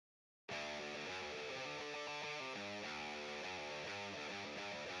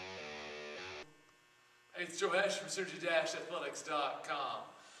It's Joash from Surgery-Athletics.com.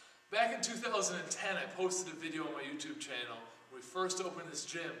 Back in 2010, I posted a video on my YouTube channel when we first opened this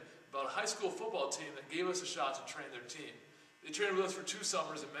gym about a high school football team that gave us a shot to train their team. They trained with us for 2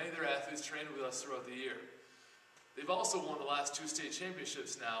 summers, and many of their athletes trained with us throughout the year. They've also won the last 2 state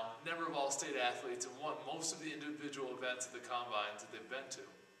championships now, never of all state athletes, and won most of the individual events at the combines that they've been to.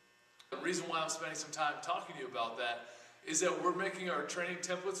 The reason why I'm spending some time talking to you about that is that we're making our training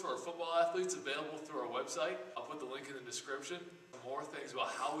templates for our football athletes available through our website. I'll put the link in the description. More things about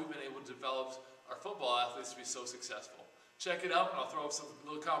how we've been able to develop our football athletes to be so successful. Check it out, and I'll throw up some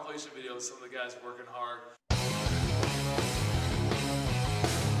little compilation videos of some of the guys working hard.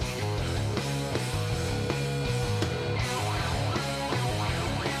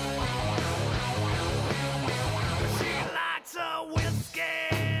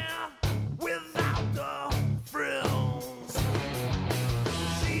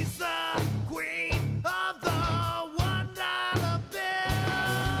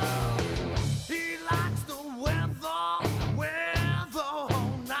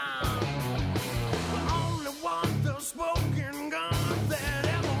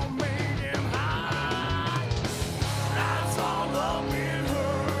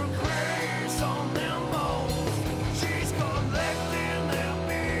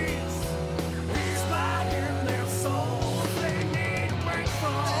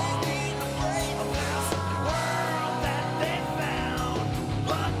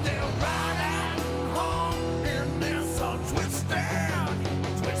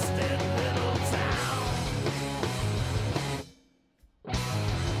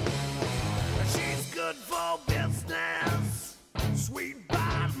 Good for business, sweet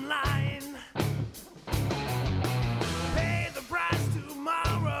bottom line. Pay the price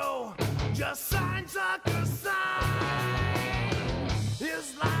tomorrow, just sign, sucker, sign.